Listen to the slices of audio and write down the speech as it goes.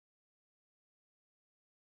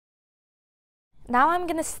Now I'm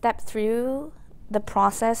going to step through the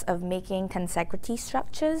process of making tensegrity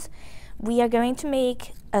structures. We are going to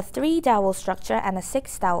make a 3-dowel structure and a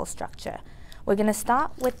 6-dowel structure. We're going to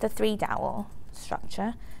start with the 3-dowel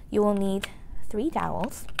structure. You will need 3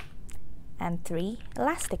 dowels and 3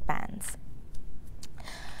 elastic bands.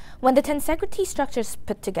 When the tensegrity structure is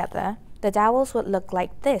put together, the dowels would look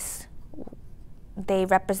like this. They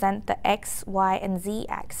represent the X, Y, and Z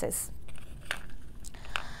axis.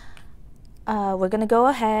 We're going to go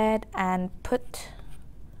ahead and put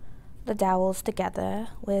the dowels together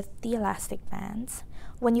with the elastic bands.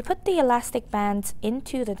 When you put the elastic bands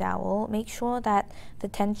into the dowel, make sure that the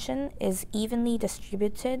tension is evenly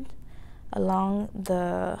distributed along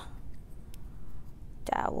the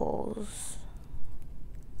dowels.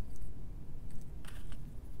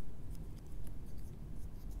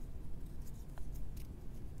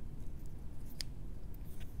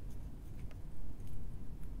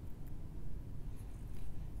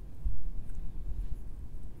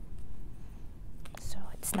 So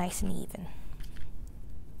it's nice and even.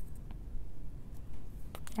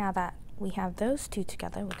 Now that we have those two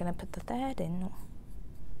together, we're going to put the third in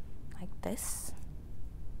like this.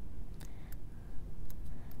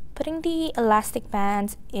 Putting the elastic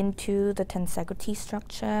bands into the tensegrity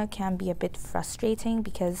structure can be a bit frustrating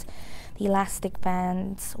because the elastic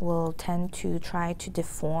bands will tend to try to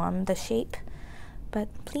deform the shape, but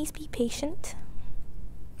please be patient.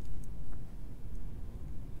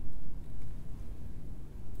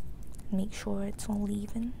 Make sure it's all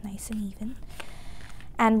even, nice and even.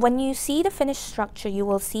 And when you see the finished structure, you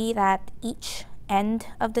will see that each end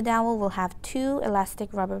of the dowel will have 2 elastic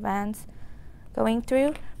rubber bands going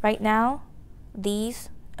through. Right now, these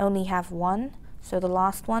only have 1, so the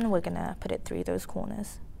last one, we're going to put it through those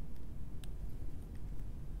corners.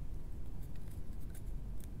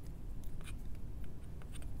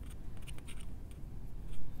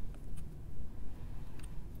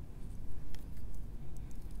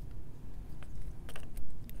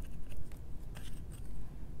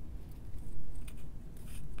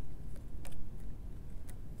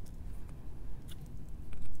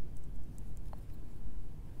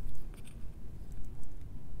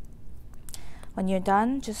 When you're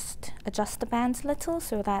done, just adjust the bands a little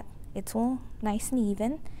so that it's all nice and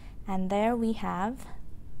even. And there we have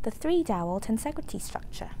the 3-dowel tensegrity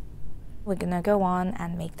structure. We're going to go on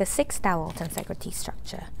and make the 6-dowel tensegrity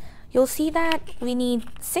structure. You'll see that we need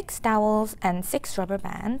 6 dowels and 6 rubber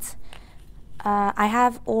bands. I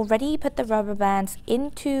have already put the rubber bands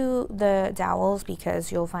into the dowels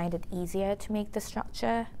because you'll find it easier to make the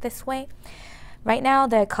structure this way. Right now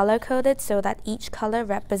they're color-coded so that each color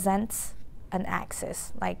represents an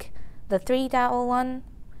axis. Like the 3-dowel one,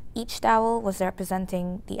 each dowel was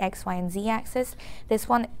representing the X, Y, and Z axis. This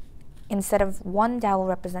one, instead of 1 dowel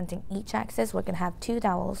representing each axis, we're going to have 2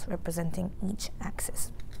 dowels representing each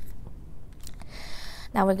axis.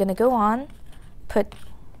 Now we're going to go on, put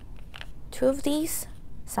 2 of these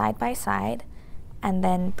side by side, and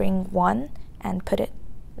then bring 1 and put it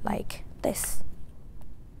like this.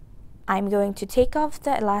 I'm going to take off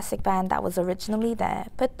the elastic band that was originally there,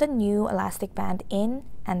 put the new elastic band in,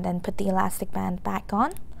 and then put the elastic band back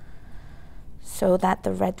on so that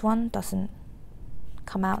the red one doesn't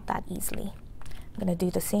come out that easily. I'm going to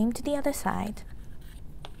do the same to the other side.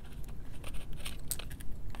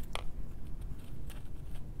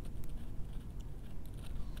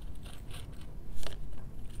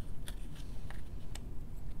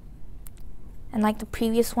 And like the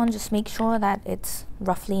previous one, just make sure that it's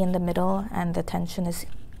roughly in the middle and the tension is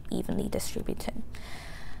evenly distributed.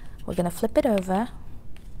 We're going to flip it over,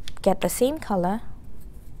 get the same color,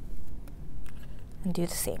 and do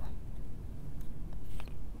the same.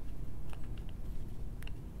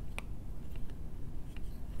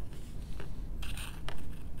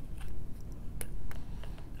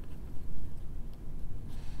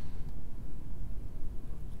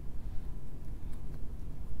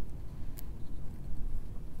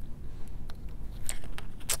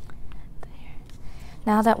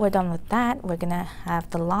 Now that we're done with that, we're going to have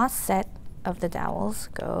the last set of the dowels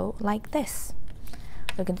go like this.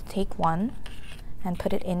 We're going to take one and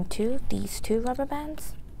put it into these 2 rubber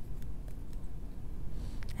bands.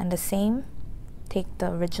 And the same, take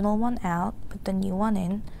the original one out, put the new one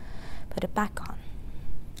in, put it back on.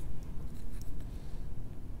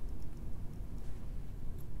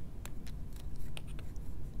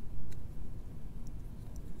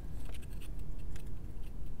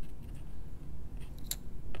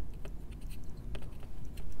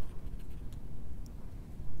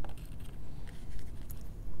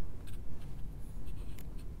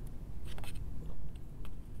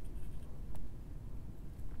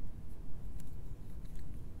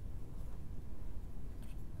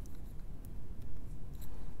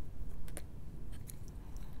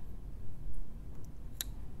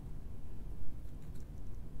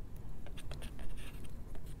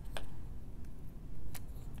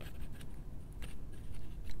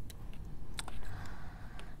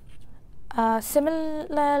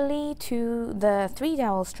 Similarly to the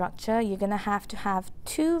 3-dowel structure, you're going to have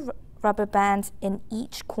 2 rubber bands in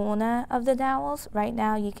each corner of the dowels. Right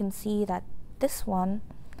now you can see that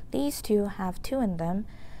these 2 have 2 in them,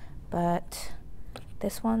 but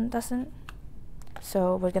this one doesn't.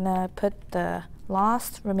 So we're going to put the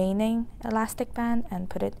last remaining elastic band and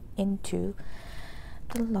put it into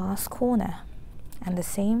the last corner. And the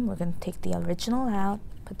same, we're going to take the original out,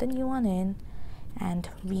 put the new one in, and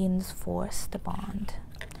reinforce the bond.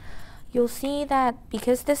 You'll see that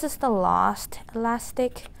because this is the last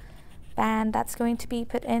elastic band that's going to be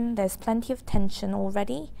put in, there's plenty of tension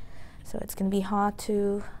already, so it's going to be hard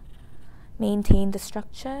to maintain the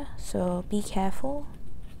structure. So be careful,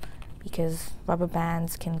 because rubber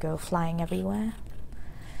bands can go flying everywhere.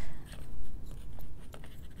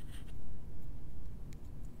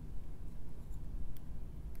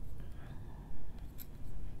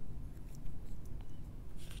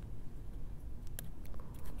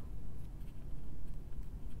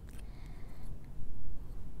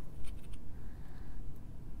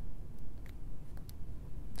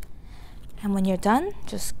 And when you're done,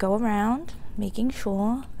 just go around making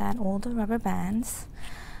sure that all the rubber bands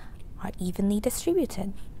are evenly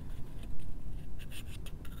distributed.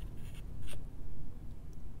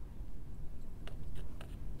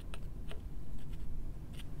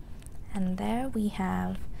 And there we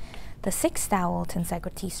have the 6-dowel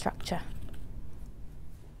tensegrity structure.